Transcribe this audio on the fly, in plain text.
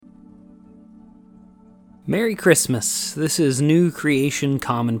Merry Christmas. This is New Creation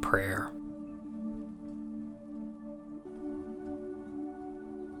Common Prayer.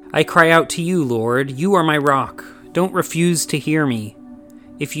 I cry out to you, Lord. You are my rock. Don't refuse to hear me.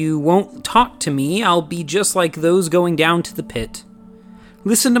 If you won't talk to me, I'll be just like those going down to the pit.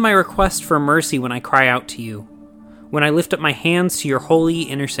 Listen to my request for mercy when I cry out to you, when I lift up my hands to your holy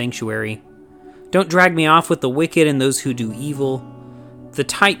inner sanctuary. Don't drag me off with the wicked and those who do evil, the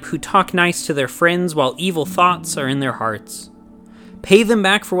type who talk nice to their friends while evil thoughts are in their hearts. Pay them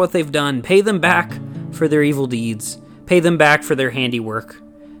back for what they've done. Pay them back for their evil deeds. Pay them back for their handiwork.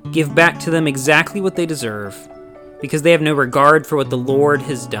 Give back to them exactly what they deserve, because they have no regard for what the Lord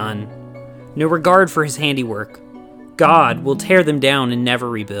has done, no regard for his handiwork. God will tear them down and never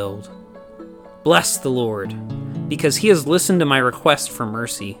rebuild. Bless the Lord, because he has listened to my request for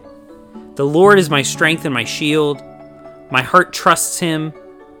mercy. The Lord is my strength and my shield. My heart trusts him.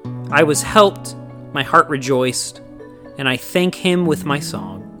 I was helped, my heart rejoiced, and I thank him with my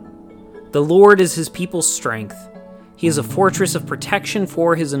song. The Lord is his people's strength. He is a fortress of protection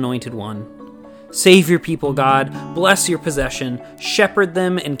for his anointed one. Save your people, God. Bless your possession. Shepherd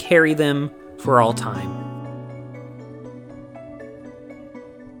them and carry them for all time.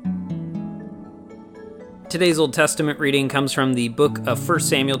 Today's Old Testament reading comes from the book of 1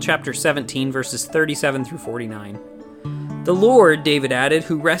 Samuel, chapter 17, verses 37 through 49. The Lord, David added,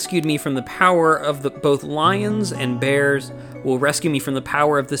 who rescued me from the power of both lions and bears, will rescue me from the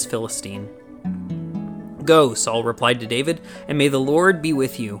power of this Philistine. Go, Saul replied to David, and may the Lord be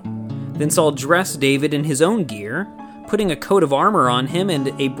with you. Then Saul dressed David in his own gear, putting a coat of armor on him and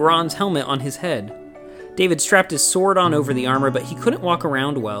a bronze helmet on his head. David strapped his sword on over the armor, but he couldn't walk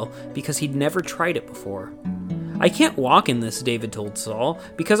around well because he'd never tried it before. I can't walk in this, David told Saul,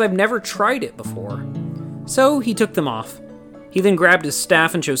 because I've never tried it before. So he took them off. He then grabbed his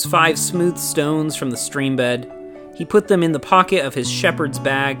staff and chose 5 smooth stones from the stream bed. He put them in the pocket of his shepherd's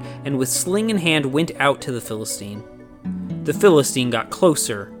bag and with sling in hand went out to the Philistine. The Philistine got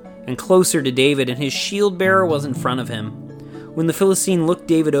closer and closer to David, and his shield bearer was in front of him. When the Philistine looked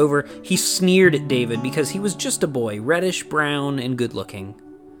David over, he sneered at David because he was just a boy, reddish brown and good looking.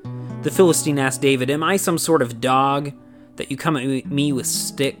 The Philistine asked David, "Am I some sort of dog that you come at me with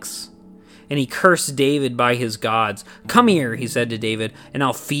sticks?" And he cursed David by his gods. "Come here," he said to David, "and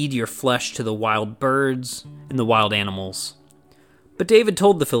I'll feed your flesh to the wild birds and the wild animals." But David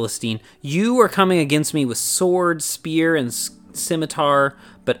told the Philistine, "You are coming against me with sword, spear, and scimitar,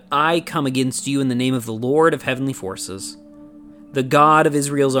 but I come against you in the name of the Lord of heavenly forces, the God of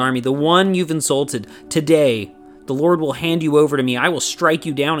Israel's army, the one you've insulted. Today, the Lord will hand you over to me. I will strike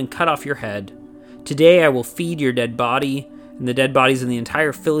you down and cut off your head. Today I will feed your dead body and the dead bodies in the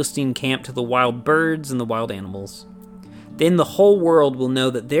entire Philistine camp to the wild birds and the wild animals. Then the whole world will know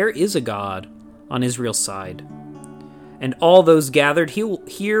that there is a God on Israel's side. And all those gathered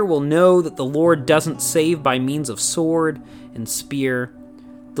here will know that the Lord doesn't save by means of sword and spear.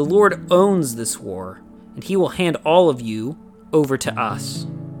 The Lord owns this war, and he will hand all of you over to us."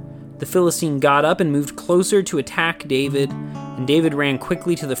 The Philistine got up and moved closer to attack David, and David ran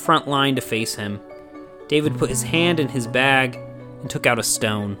quickly to the front line to face him. David put his hand in his bag and took out a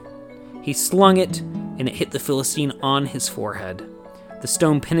stone. He slung it, and it hit the Philistine on his forehead. The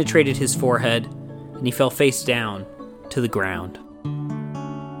stone penetrated his forehead, and he fell face down to the ground.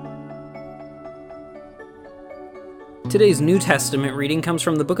 Today's New Testament reading comes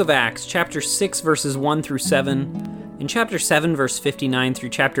from the book of Acts, chapter 6, verses 1 through 7, and chapter 7, verse 59 through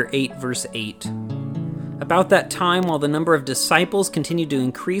chapter 8, verse 8. About that time, while the number of disciples continued to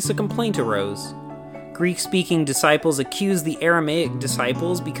increase, a complaint arose. Greek-speaking disciples accused the Aramaic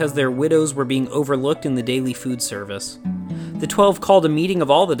disciples because their widows were being overlooked in the daily food service. The 12 called a meeting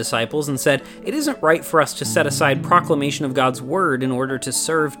of all the disciples and said, "It isn't right for us to set aside proclamation of God's word in order to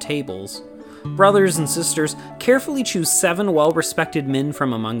serve tables. Brothers and sisters, carefully choose 7 well-respected men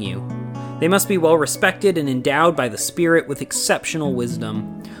from among you. They must be well-respected and endowed by the Spirit with exceptional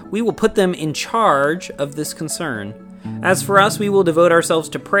wisdom. We will put them in charge of this concern. As for us, we will devote ourselves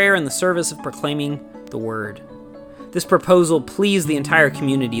to prayer and the service of proclaiming the word." This proposal pleased the entire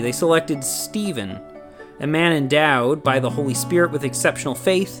community. They selected Stephen, a man endowed by the Holy Spirit with exceptional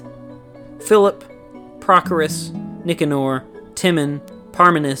faith, Philip, Prochorus, Nicanor, Timon,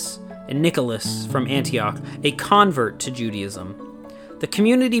 Parmenas, and Nicholas from Antioch, a convert to Judaism. The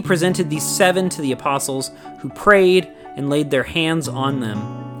community presented these 7 to the apostles, who prayed and laid their hands on them.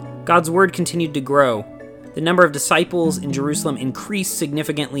 God's word continued to grow. The number of disciples in Jerusalem increased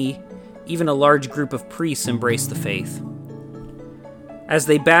significantly. Even a large group of priests embraced the faith. As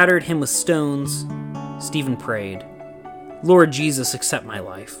they battered him with stones, Stephen prayed, "Lord Jesus, accept my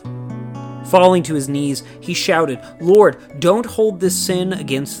life." Falling to his knees, he shouted, "Lord, don't hold this sin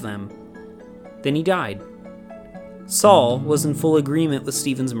against them." Then he died. Saul was in full agreement with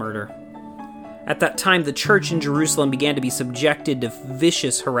Stephen's murder. At that time, the church in Jerusalem began to be subjected to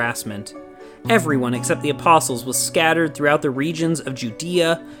vicious harassment. Everyone except the apostles was scattered throughout the regions of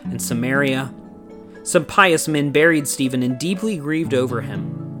Judea and Samaria. Some pious men buried Stephen and deeply grieved over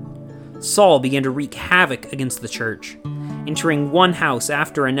him. Saul began to wreak havoc against the church. Entering one house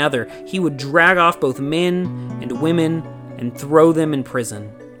after another, he would drag off both men and women and throw them in prison.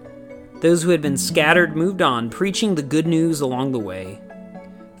 Those who had been scattered moved on, preaching the good news along the way.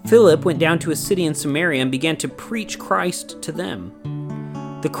 Philip went down to a city in Samaria and began to preach Christ to them.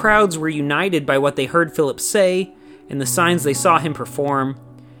 The crowds were united by what they heard Philip say and the signs they saw him perform,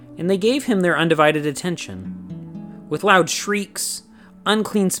 and they gave him their undivided attention. With loud shrieks,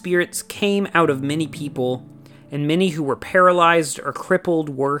 unclean spirits came out of many people, and many who were paralyzed or crippled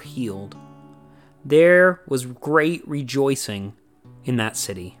were healed. There was great rejoicing in that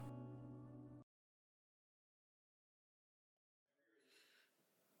city.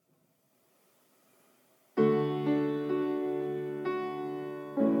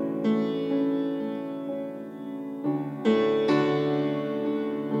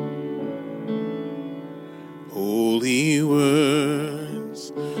 Holy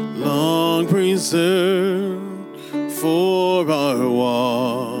words, long preserved for our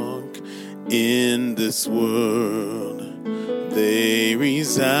walk in this world, they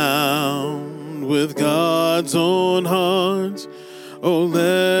resound with God's own heart. Oh,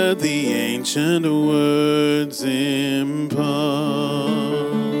 let the ancient words impart.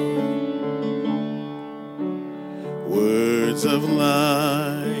 Words of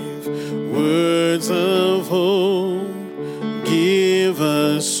life, words of hope, give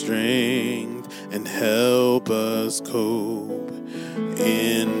us strength and help us cope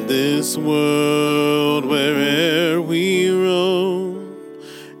in this world where'er we roam.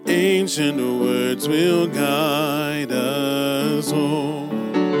 Ancient words will guide us home.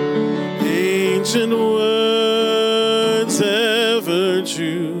 Ancient words ever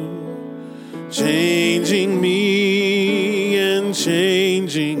true, changing me and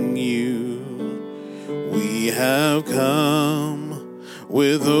changing you. We have come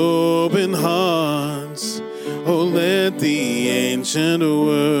with open hearts. Oh, let the ancient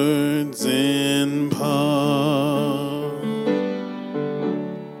words impart.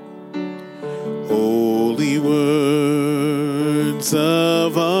 Holy words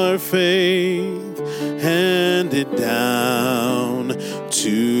of our faith, handed down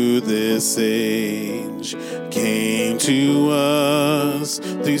to this age, came to us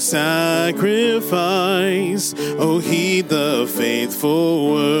through sacrifice. Oh, heed the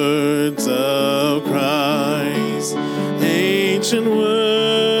faithful words of Christ. Ancient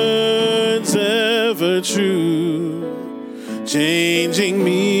words ever true, changing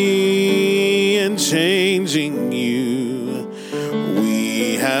me and changing you.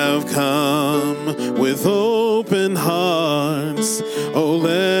 We have come with open hearts. Oh,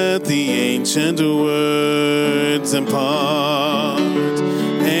 let the ancient words impart.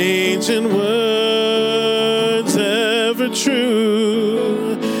 Ancient words ever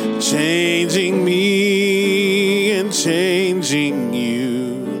true, changing me and changing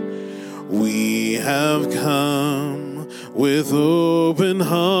you. We have come with open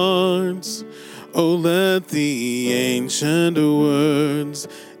hearts. Oh, let the ancient words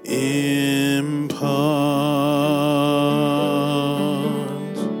impart.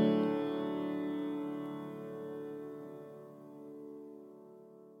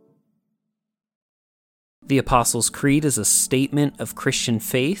 The Apostles' Creed is a statement of Christian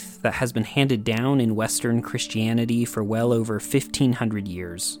faith that has been handed down in Western Christianity for well over 1,500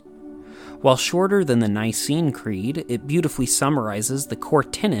 years. While shorter than the Nicene Creed, it beautifully summarizes the core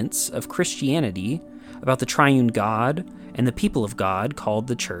tenets of Christianity about the triune God and the people of God called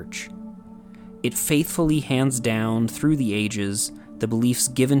the Church. It faithfully hands down through the ages the beliefs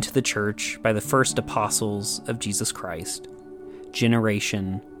given to the Church by the first apostles of Jesus Christ,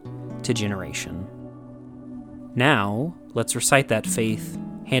 generation to generation. Now, let's recite that faith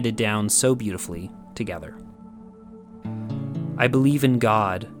handed down so beautifully together. I believe in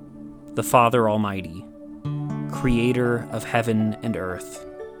God, the Father Almighty, creator of heaven and earth.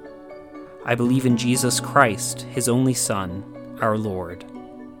 I believe in Jesus Christ, his only Son, our Lord.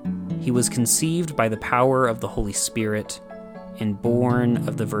 He was conceived by the power of the Holy Spirit and born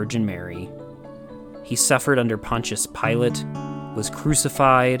of the Virgin Mary. He suffered under Pontius Pilate, was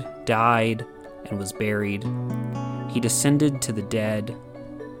crucified, died, and was buried. He descended to the dead.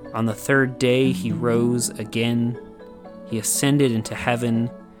 On the third day he rose again. He ascended into heaven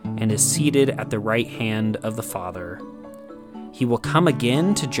and is seated at the right hand of the Father. He will come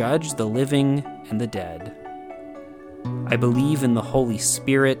again to judge the living and the dead. I believe in the Holy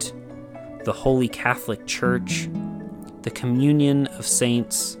Spirit, the Holy Catholic Church, the communion of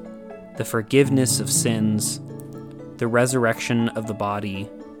saints, the forgiveness of sins, the resurrection of the body,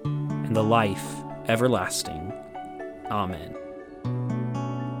 and the life everlasting. Amen.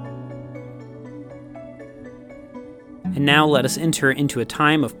 And now let us enter into a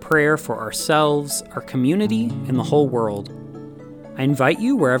time of prayer for ourselves, our community, and the whole world. I invite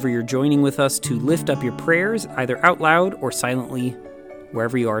you, wherever you're joining with us, to lift up your prayers, either out loud or silently,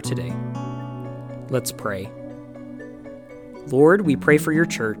 wherever you are today. Let's pray. Lord, we pray for your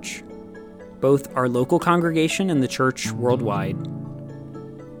church, both our local congregation and the church worldwide.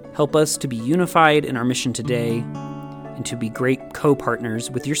 Help us to be unified in our mission today and to be great co-partners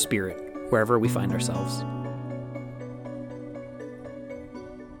with your Spirit wherever we find ourselves.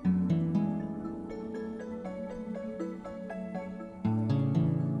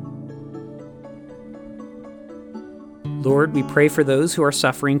 Lord, we pray for those who are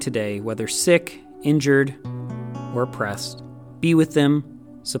suffering today, whether sick, injured, or oppressed. Be with them,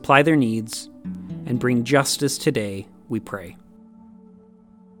 supply their needs, and bring justice today, we pray.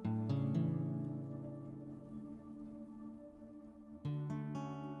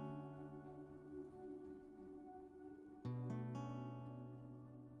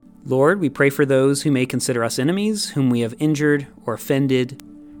 Lord, we pray for those who may consider us enemies, whom we have injured or offended.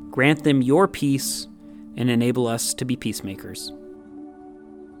 Grant them your peace and enable us to be peacemakers.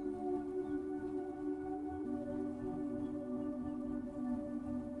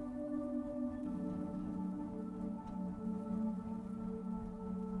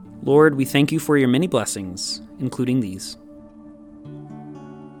 Lord, we thank you for your many blessings, including these.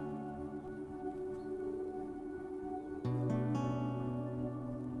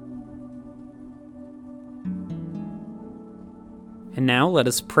 And now let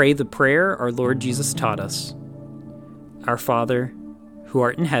us pray the prayer our Lord Jesus taught us. Our Father, who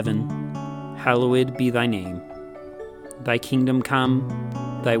art in heaven, hallowed be thy name. Thy kingdom come,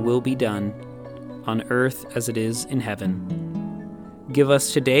 thy will be done, on earth as it is in heaven. Give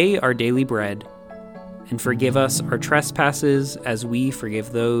us today our daily bread, and forgive us our trespasses as we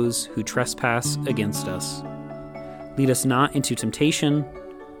forgive those who trespass against us. Lead us not into temptation,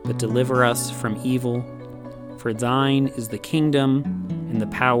 but deliver us from evil. For thine is the kingdom, and the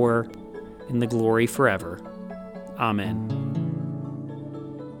power, and the glory forever. Amen.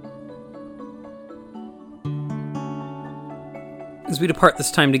 As we depart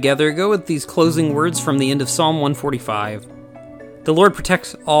this time together, go with these closing words from the end of Psalm 145. The Lord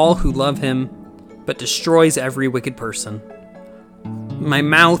protects all who love him, but destroys every wicked person. My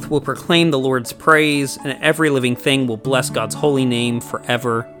mouth will proclaim the Lord's praise, and every living thing will bless God's holy name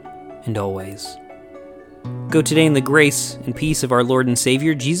forever and always. Go today in the grace and peace of our Lord and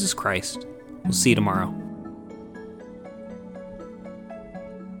Savior, Jesus Christ. We'll see you tomorrow.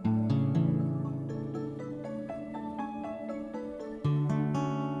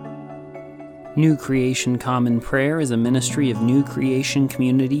 New Creation Common Prayer is a ministry of New Creation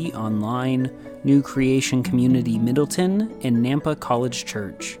Community Online, New Creation Community Middleton, and Nampa College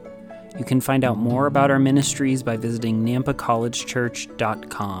Church. You can find out more about our ministries by visiting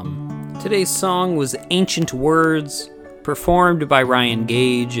nampacollegechurch.com. Today's song was Ancient Words, performed by Ryan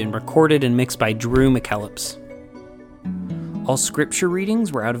Gage and recorded and mixed by Drew McKellips. All scripture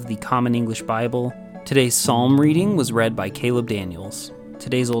readings were out of the Common English Bible. Today's psalm reading was read by Caleb Daniels.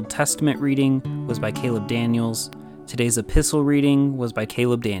 Today's Old Testament reading was by Caleb Daniels. Today's epistle reading was by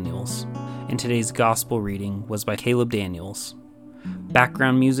Caleb Daniels. And today's gospel reading was by Caleb Daniels.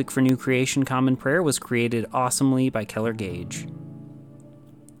 Background music for New Creation Common Prayer was created awesomely by Keller Gage.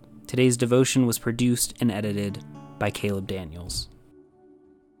 Today's devotion was produced and edited by Caleb Daniels.